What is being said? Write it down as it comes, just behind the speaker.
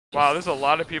Wow, there's a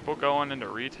lot of people going into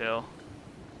retail.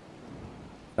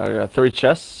 I got 3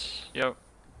 chests. Yep.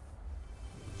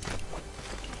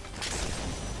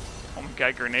 Oh my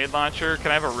god, grenade launcher.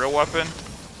 Can I have a real weapon?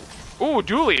 Ooh,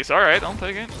 dualies. Alright, I'll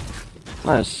take it.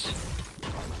 Nice.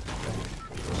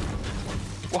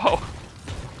 Whoa.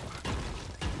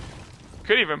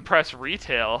 Could even press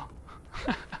retail.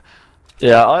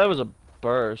 Yeah, all that was a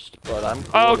burst, but I'm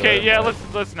cool Oh, okay, with it, yeah, but...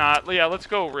 let's not. Yeah, let's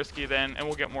go risky then, and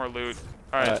we'll get more loot.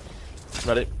 Alright.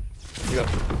 Ready? You go.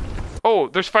 Oh,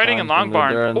 there's fighting in Long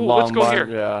Barn. Oh, let's go here.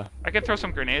 Yeah. I can throw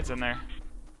some grenades in there.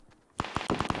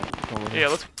 Yeah,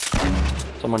 let's...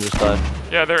 Someone just died.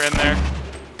 Yeah, they're in there.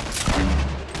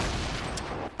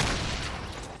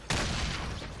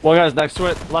 One guy's next to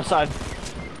it, left side.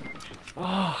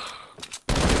 Oh.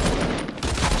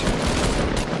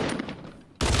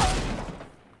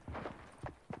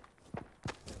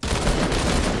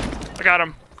 I got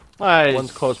him. Nice.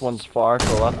 One's close, one's far to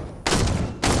the left.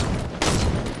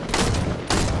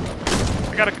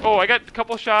 I got a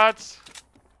couple shots.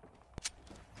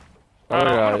 I'm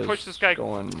gonna push this guy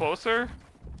going... closer.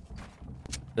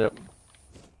 Yep.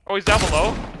 Oh, he's down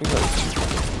below.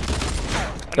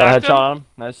 Got a headshot on him.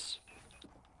 Nice.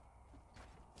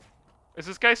 Is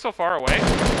this guy so far away?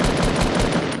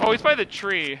 Oh, he's by the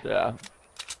tree. Yeah.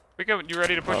 You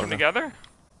ready to push him together?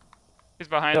 He's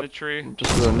behind the tree.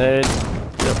 Just a grenade.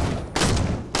 Yep.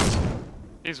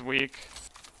 He's weak.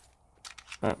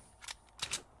 Alright.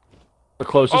 The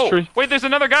closest tree? Wait, there's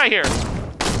another guy here.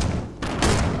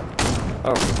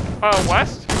 Oh.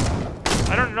 West?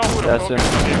 I don't know who to focus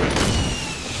on, David.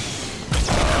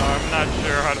 I'm not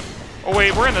sure how to... Oh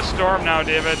wait, we're in the storm now,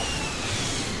 David.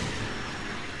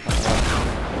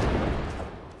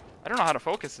 I don't know how to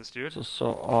focus this, dude. This is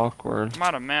so awkward. I'm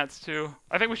out of mats, too.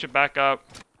 I think we should back up.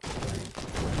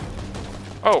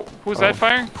 Oh, who's that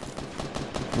firing?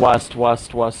 West. I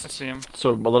see him.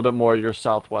 So a little bit more your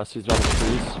southwest. He's on the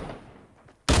trees.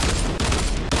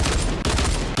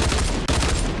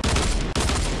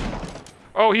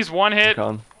 Oh, he's one hit.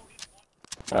 Alright,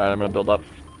 I'm gonna build up.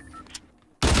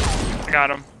 I got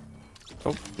him.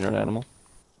 Oh, you're an animal.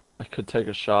 I could take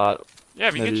a shot. Yeah,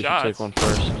 if you Maybe get shots. Take one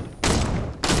first.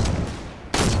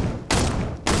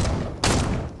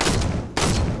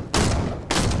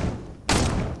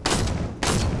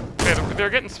 Okay, they're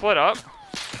getting split up.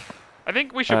 I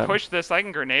think we should push this. I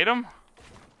can grenade them.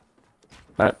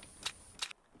 Alright.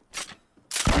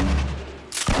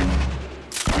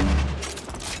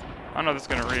 I don't know if this is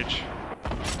gonna reach.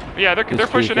 But yeah, they're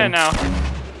pushing in now.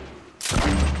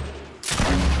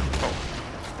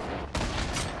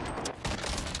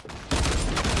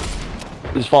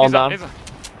 He's falling down.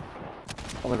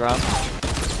 On the ground.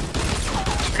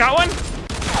 Got one.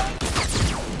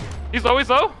 He's low.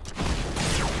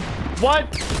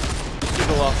 What? He's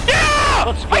low. Yeah!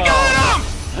 Let's go. I got him!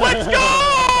 Let's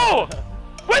go!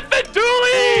 With the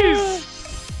dualies!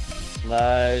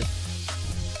 Nice.